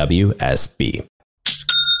shopify.com/WSB.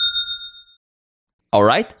 All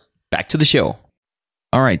right, back to the show.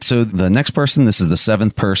 All right. So the next person, this is the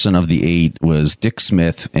seventh person of the 8, was Dick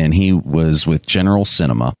Smith, and he was with General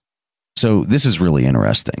Cinema. So this is really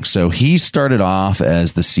interesting. So he started off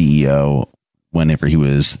as the CEO whenever he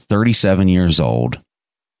was 37 years old,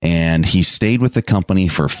 and he stayed with the company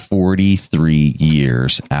for 43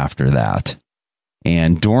 years after that.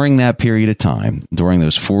 And during that period of time, during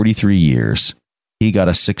those 43 years, he got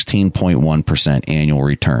a 16.1% annual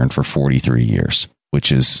return for 43 years,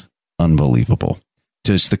 which is unbelievable.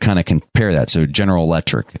 Just to kind of compare that. So General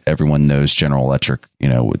Electric, everyone knows General Electric,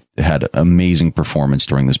 had amazing performance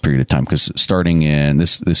during this period of time, because starting in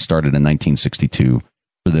this started in 1962.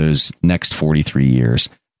 For those next 43 years,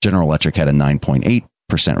 General Electric had a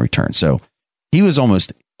 9.8% return. So he was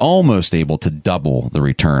almost able to double the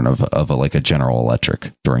return of a General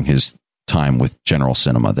Electric during his time with General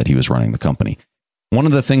Cinema that he was running the company. One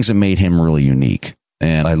of the things that made him really unique,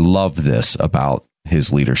 and I love this about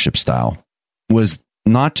his leadership style, was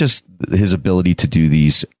not just his ability to do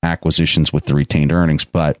these acquisitions with the retained earnings,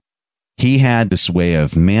 but he had this way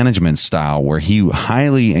of management style where he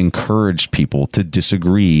highly encouraged people to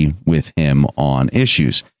disagree with him on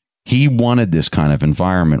issues. He wanted this kind of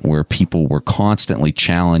environment where people were constantly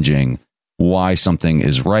challenging why something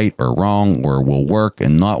is right or wrong or will work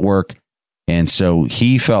and not work. And so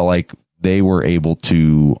he felt like they were able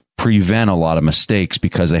to prevent a lot of mistakes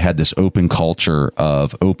because they had this open culture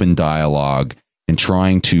of open dialogue and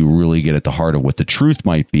trying to really get at the heart of what the truth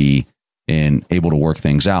might be and able to work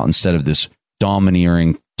things out, instead of this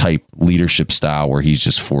domineering type leadership style where he's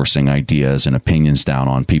just forcing ideas and opinions down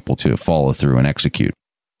on people to follow through and execute.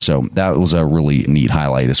 So that was a really neat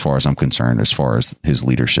highlight as far as I'm concerned, as far as his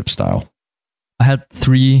leadership style. I had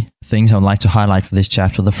 3 things I would like to highlight for this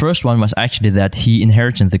chapter. The first one was actually that he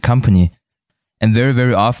inherited the company. And very,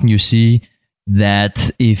 very often you see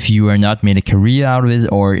that if you are not made a career out of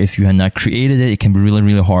it, or if you have not created it, it can be really,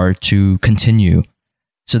 really hard to continue.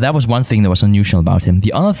 So that was one thing that was unusual about him.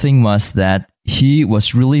 The other thing was that he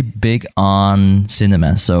was really big on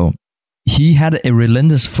cinema. So he had a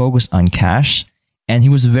relentless focus on cash, and he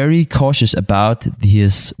was very cautious about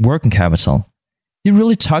his working capital. He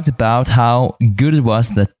really talked about how good it was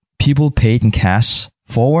that people paid in cash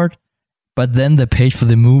forward, but then they paid for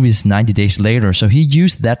the movies 90 days later. So he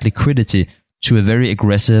used that liquidity to a very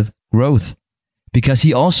aggressive growth, because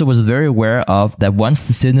he also was very aware of that once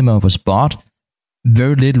the cinema was bought,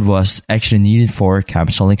 very little was actually needed for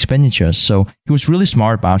capital expenditures. So he was really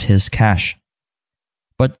smart about his cash.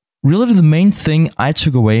 But really the main thing I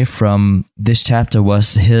took away from this chapter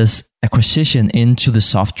was his acquisition into the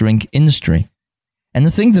soft drink industry. And I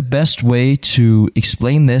think the best way to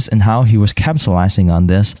explain this and how he was capitalizing on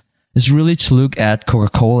this is really to look at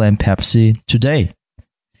Coca-Cola and Pepsi today.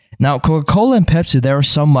 Now, Coca-Cola and Pepsi, they are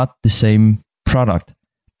somewhat the same product,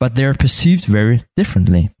 but they're perceived very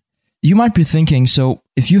differently. You might be thinking, so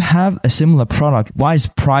if you have a similar product, why is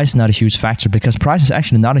price not a huge factor? Because price is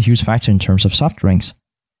actually not a huge factor in terms of soft drinks.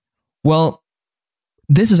 Well,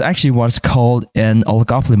 this is actually what's called an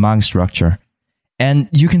oligopoly market structure. And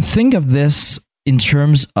you can think of this in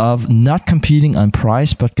terms of not competing on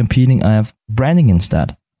price, but competing on branding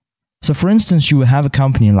instead. So for instance, you will have a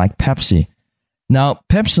company like Pepsi. Now,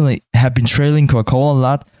 Pepsi have been trailing Coca-Cola a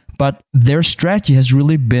lot, but their strategy has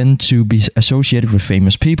really been to be associated with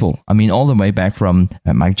famous people. I mean, all the way back from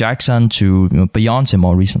Mike Jackson to Beyonce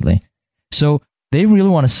more recently. So they really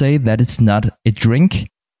want to say that it's not a drink,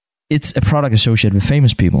 it's a product associated with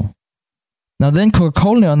famous people. Now then,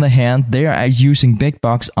 Coca-Cola, on the other hand, they are using big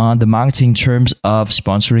bucks on the marketing terms of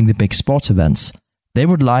sponsoring the big sports events. They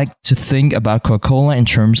would like to think about Coca-Cola in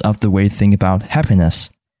terms of the way they think about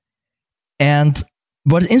happiness. And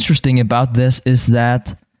what's interesting about this is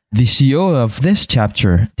that the CEO of this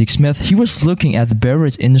chapter, Dick Smith, he was looking at the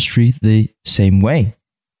beverage industry the same way.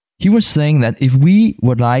 He was saying that if we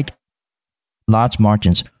would like large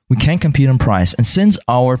margins, we can't compete on price. And since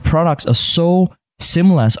our products are so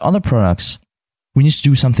similar as other products, we need to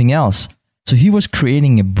do something else. So he was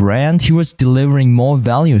creating a brand. He was delivering more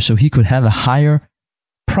value so he could have a higher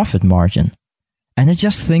profit margin. And I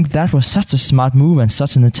just think that was such a smart move and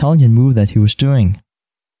such an intelligent move that he was doing.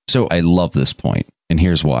 So I love this point, and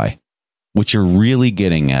here's why. What you're really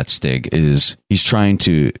getting at, Stig, is he's trying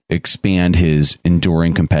to expand his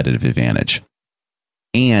enduring competitive advantage.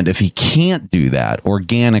 And if he can't do that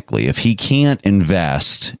organically, if he can't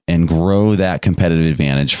invest and grow that competitive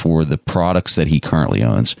advantage for the products that he currently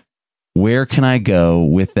owns, where can I go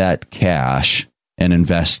with that cash and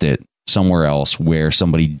invest it somewhere else where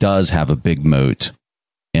somebody does have a big moat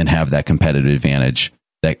and have that competitive advantage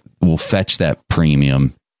that will fetch that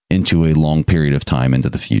premium into a long period of time into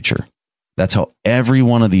the future? That's how every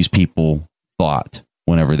one of these people thought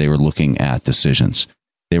whenever they were looking at decisions.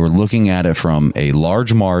 They were looking at it from a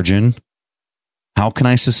large margin. How can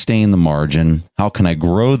I sustain the margin? How can I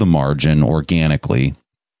grow the margin organically?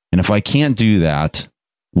 And if I can't do that,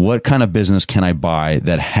 what kind of business can I buy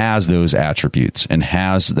that has those attributes and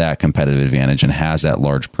has that competitive advantage and has that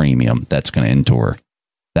large premium that's going to endure?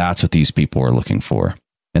 That's what these people are looking for.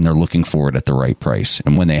 And they're looking for it at the right price.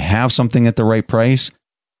 And when they have something at the right price,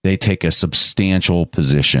 they take a substantial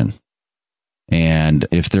position. And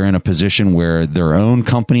if they're in a position where their own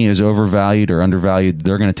company is overvalued or undervalued,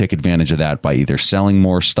 they're going to take advantage of that by either selling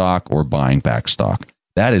more stock or buying back stock.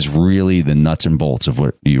 That is really the nuts and bolts of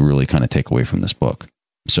what you really kind of take away from this book.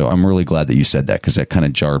 So I'm really glad that you said that, because that kind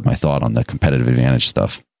of jarred my thought on the competitive advantage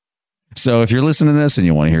stuff. So if you're listening to this and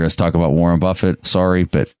you want to hear us talk about Warren Buffett, sorry,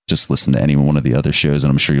 but just listen to any one of the other shows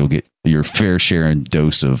and I'm sure you'll get your fair share and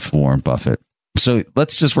dose of Warren Buffett. So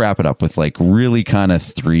let's just wrap it up with like really kind of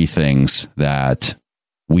three things that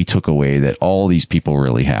we took away that all these people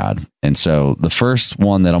really had. And so the first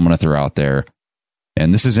one that I'm going to throw out there,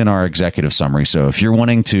 and this is in our executive summary. So if you're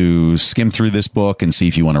wanting to skim through this book and see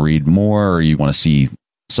if you want to read more or you want to see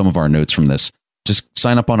some of our notes from this, just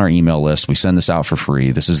sign up on our email list. We send this out for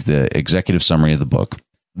free. This is the executive summary of the book.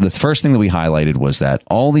 The first thing that we highlighted was that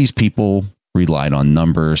all these people relied on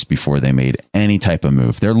numbers before they made any type of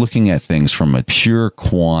move. They're looking at things from a pure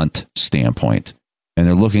quant standpoint. And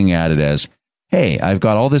they're looking at it as, hey, I've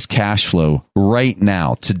got all this cash flow right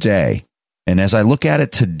now, today. And as I look at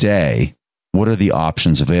it today, what are the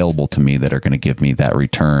options available to me that are going to give me that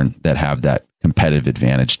return, that have that competitive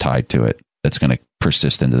advantage tied to it, that's going to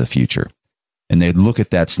persist into the future? And they'd look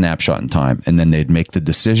at that snapshot in time, and then they'd make the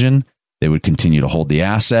decision. They would continue to hold the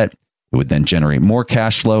asset. It would then generate more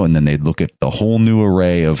cash flow, and then they'd look at the whole new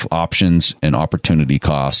array of options and opportunity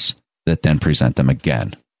costs that then present them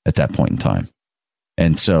again at that point in time.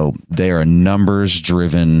 And so they are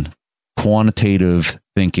numbers-driven, quantitative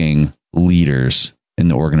thinking leaders in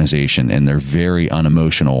the organization, and they're very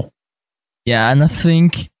unemotional. Yeah, and I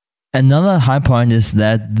think another high point is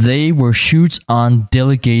that they were huge on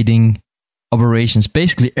delegating operations.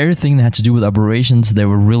 Basically, everything that had to do with operations, they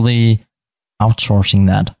were really outsourcing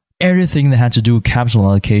that. Everything that had to do with capital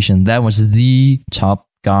allocation, that was the top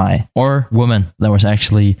guy or woman that was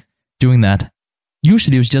actually doing that.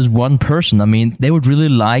 usually it was just one person. I mean, they would really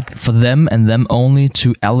like for them and them only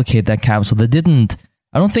to allocate that capital.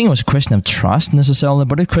 I don't think it was a question of trust necessarily,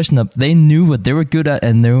 but a question of they knew what they were good at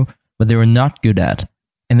and knew what they were not good at.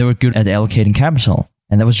 And they were good at allocating capital.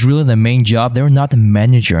 And that was really their main job. They were not a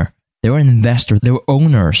manager. They were an investor. They were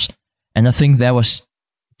owners. And I think that was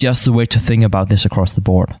just the way to think about this across the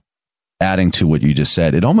board. Adding to what you just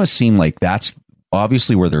said, it almost seemed like that's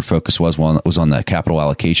obviously where their focus was on the capital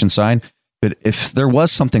allocation side. But if there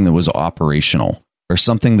was something that was operational or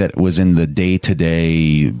something that was in the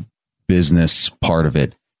day-to-day business part of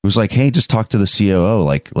it, it was like, hey, just talk to the COO.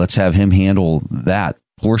 Like, let's have him handle that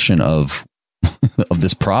portion of of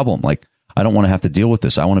this problem. Like, I don't want to have to deal with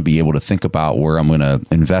this. I want to be able to think about where I'm going to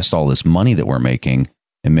invest all this money that we're making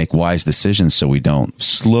and make wise decisions so we don't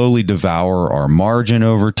slowly devour our margin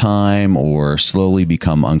over time or slowly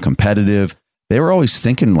become uncompetitive. They were always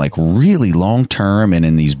thinking like really long term and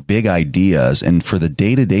in these big ideas. And for the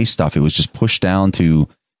day-to-day stuff, it was just pushed down to,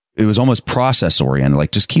 it was almost process oriented.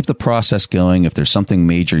 Like, just keep the process going. If there's something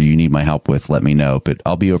major you need my help with, let me know. But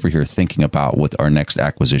I'll be over here thinking about what our next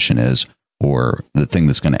acquisition is or the thing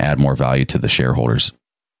that's going to add more value to the shareholders.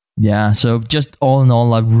 Yeah. So just all in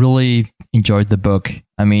all, I really enjoyed the book.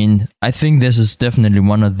 I mean, I think this is definitely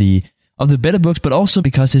one of the better books, but also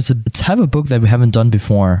because it's a type of book that we haven't done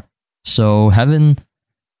before. So having,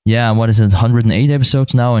 108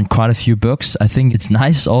 episodes now and quite a few books, I think it's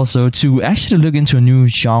nice also to actually look into a new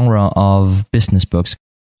genre of business books.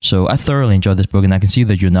 So I thoroughly enjoyed this book, and I can see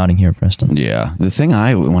that you're nodding here, Preston. Yeah. The thing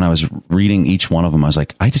when I was reading each one of them, I was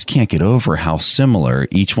like, I just can't get over how similar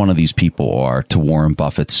each one of these people are to Warren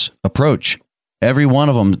Buffett's approach. Every one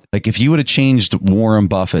of them, like if you would have changed Warren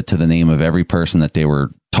Buffett to the name of every person that they were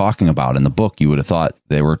talking about in the book, you would have thought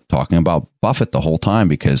they were talking about Buffett the whole time,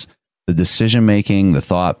 because the decision-making, the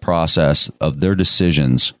thought process of their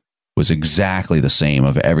decisions was exactly the same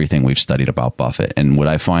of everything we've studied about Buffett. And what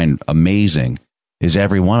I find amazing is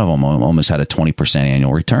every one of them almost had a 20%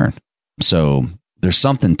 annual return. So there's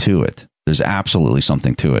something to it. There's absolutely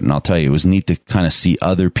something to it. And I'll tell you, it was neat to kind of see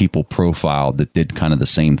other people profiled that did kind of the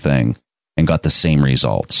same thing and got the same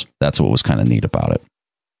results. That's what was kind of neat about it.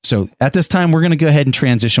 So at this time, we're going to go ahead and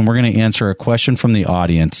transition. We're going to answer a question from the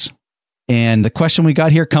audience. And the question we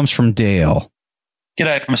got here comes from Dale.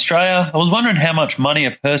 G'day from Australia. I was wondering how much money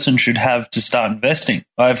a person should have to start investing.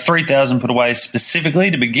 I have $3,000 put away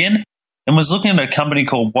specifically to begin, and was looking at a company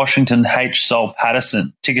called Washington H. Soul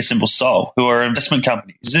Patterson, ticker symbol SOL, who are an investment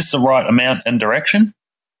company. Is this the right amount and direction?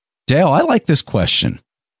 Dale, I like this question.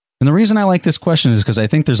 And the reason I like this question is because I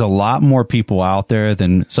think there's a lot more people out there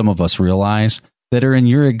than some of us realize that are in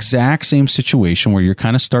your exact same situation where you're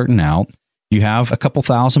kind of starting out. You have a couple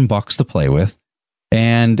 $1,000 to play with,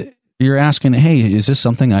 and you're asking, hey, is this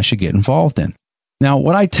something I should get involved in? Now,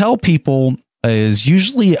 what I tell people is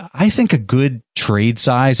usually I think a good trade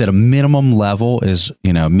size at a minimum level is,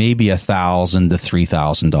 maybe $1,000 to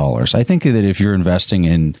 $3,000. I think that if you're investing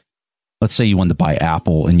in, let's say you want to buy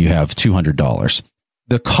Apple and you have $200,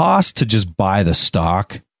 the cost to just buy the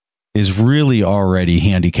stock is really already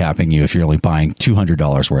handicapping you if you're only buying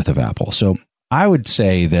 $200 worth of Apple. So I would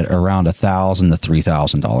say that around $1,000 to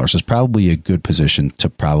 $3,000 is probably a good position to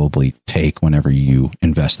probably take whenever you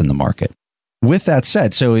invest in the market. With that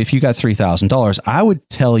said, so if you got $3,000, I would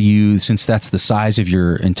tell you, since that's the size of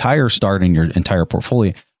your entire start in your entire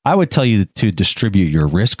portfolio, I would tell you to distribute your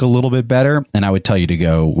risk a little bit better. And I would tell you to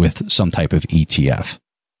go with some type of ETF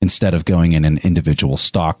instead of going in an individual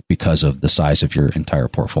stock because of the size of your entire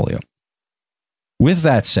portfolio. With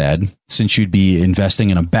that said, since you'd be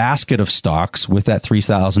investing in a basket of stocks with that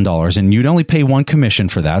 $3,000 and you'd only pay one commission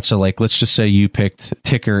for that. So like, let's just say you picked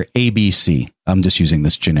ticker ABC. I'm just using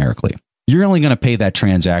this generically. You're only going to pay that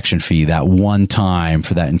transaction fee that one time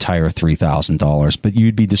for that entire $3,000, but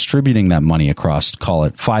you'd be distributing that money across, call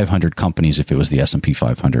it 500 companies if it was the S&P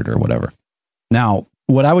 500 or whatever. Now,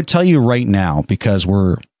 what I would tell you right now, because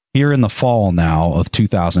we're here in the fall now of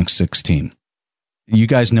 2016, you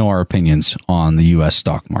guys know our opinions on the U.S.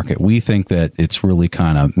 stock market. We think that it's really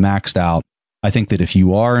kind of maxed out. I think that if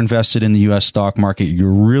you are invested in the U.S. stock market,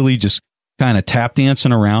 you're really just kind of tap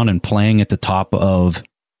dancing around and playing at the top of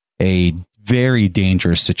a very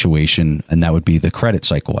dangerous situation, and that would be the credit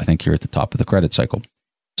cycle. I think you're at the top of the credit cycle.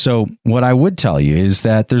 So what I would tell you is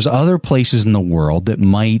that there's other places in the world that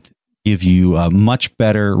might give you a much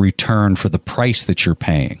better return for the price that you're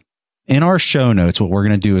paying. In our show notes, what we're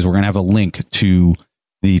going to do is we're going to have a link to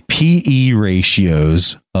the PE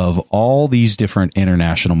ratios of all these different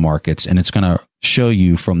international markets, and it's going to show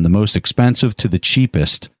you from the most expensive to the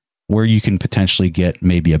cheapest where you can potentially get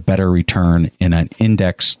maybe a better return in an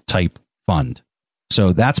index type fund.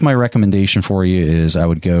 So that's my recommendation for you is I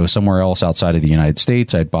would go somewhere else outside of the United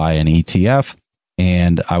States. I'd buy an ETF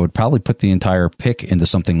and I would probably put the entire pick into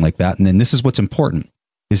something like that. And then this is what's important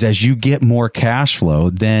is as you get more cash flow,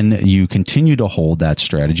 then you continue to hold that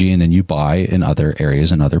strategy and then you buy in other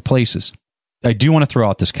areas and other places. I do want to throw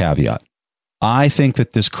out this caveat. I think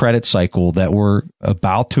that this credit cycle that we're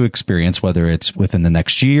about to experience, whether it's within the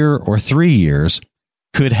next year or 3 years,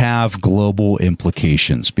 could have global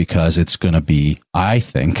implications because it's going to be, I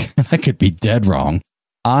think, and I could be dead wrong,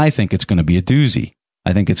 I think it's going to be a doozy.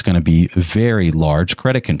 I think it's going to be a very large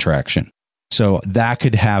credit contraction. So that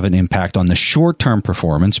could have an impact on the short-term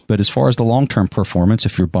performance. But as far as the long-term performance,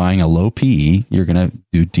 if you're buying a low PE, you're going to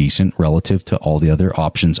do decent relative to all the other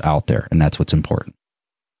options out there. And that's what's important.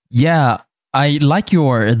 Yeah, I like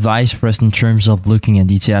your advice, Preston, in terms of looking at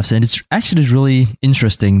ETFs. And it's actually really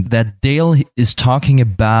interesting that Dale is talking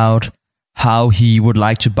about how he would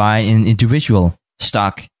like to buy an individual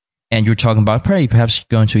stock. And you're talking about perhaps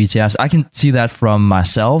going to ETFs. I can see that from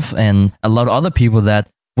myself and a lot of other people that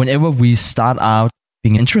whenever we start out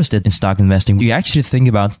being interested in stock investing, we actually think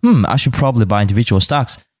about, I should probably buy individual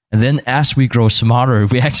stocks. And then as we grow smarter,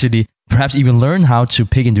 we actually perhaps even learn how to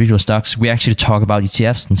pick individual stocks. We actually talk about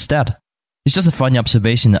ETFs instead. It's just a funny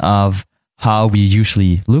observation of how we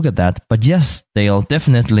usually look at that. But yes, Dale,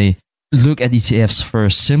 definitely look at ETFs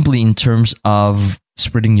first, simply in terms of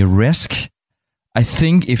spreading your risk. I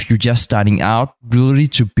think if you're just starting out, really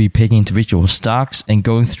to be picking individual stocks and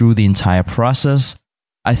going through the entire process,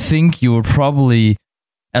 I think you will probably,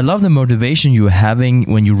 I love the motivation you're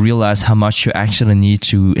having when you realize how much you actually need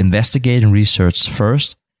to investigate and research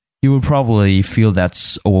first. You will probably feel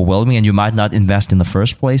that's overwhelming and you might not invest in the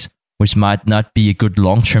first place, which might not be a good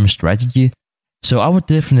long-term strategy. So I would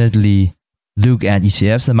definitely look at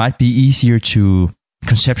ETFs. That might be easier to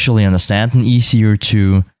conceptually understand and easier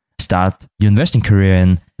to start your investing career.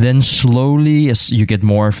 And then slowly, as you get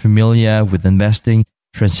more familiar with investing,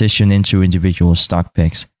 transition into individual stock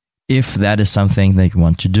picks, if that is something that you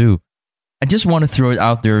want to do. I just want to throw it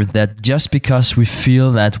out there that just because we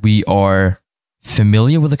feel that we are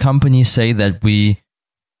familiar with a company, say that we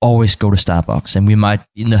always go to Starbucks and we might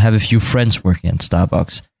have a few friends working at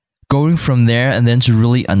Starbucks, going from there and then to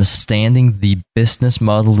really understanding the business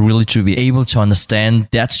model, really to be able to understand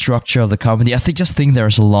that structure of the company, I think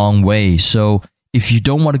there's a long way. So if you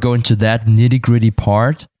don't want to go into that nitty-gritty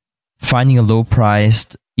part, finding a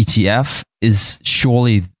low-priced ETF is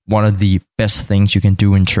surely one of the best things you can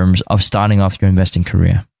do in terms of starting off your investing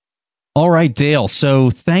career. All right, Dale. So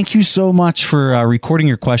thank you so much for recording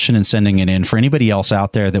your question and sending it in. For anybody else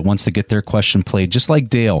out there that wants to get their question played, just like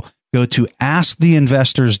Dale, go to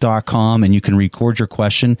asktheinvestors.com and you can record your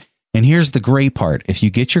question. And here's the great part. If you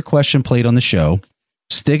get your question played on the show,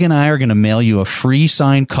 Stig and I are going to mail you a free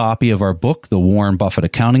signed copy of our book, The Warren Buffett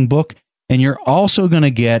Accounting Book. And you're also going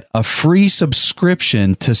to get a free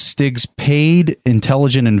subscription to Stig's paid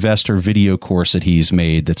Intelligent Investor video course that he's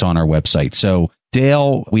made that's on our website. So,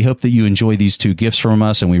 Dale, we hope that you enjoy these two gifts from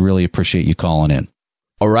us, and we really appreciate you calling in.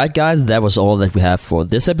 All right, guys, that was all that we have for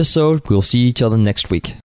this episode. We'll see each other next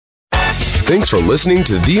week. Thanks for listening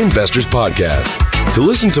to The Investors Podcast. To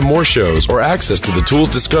listen to more shows or access to the tools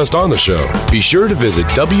discussed on the show, be sure to visit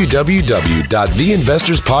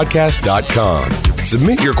www.theinvestorspodcast.com.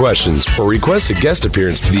 Submit your questions or request a guest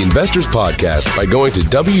appearance to The Investors Podcast by going to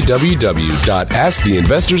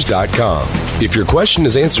www.asktheinvestors.com. If your question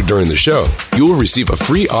is answered during the show, you will receive a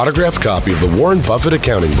free autographed copy of the Warren Buffett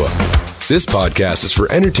Accounting Book. This podcast is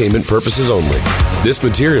for entertainment purposes only. This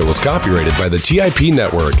material is copyrighted by the TIP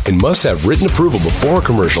Network and must have written approval before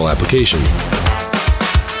commercial application.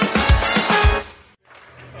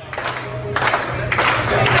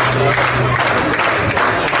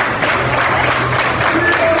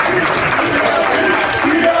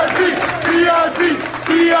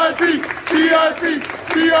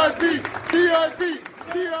 TIP!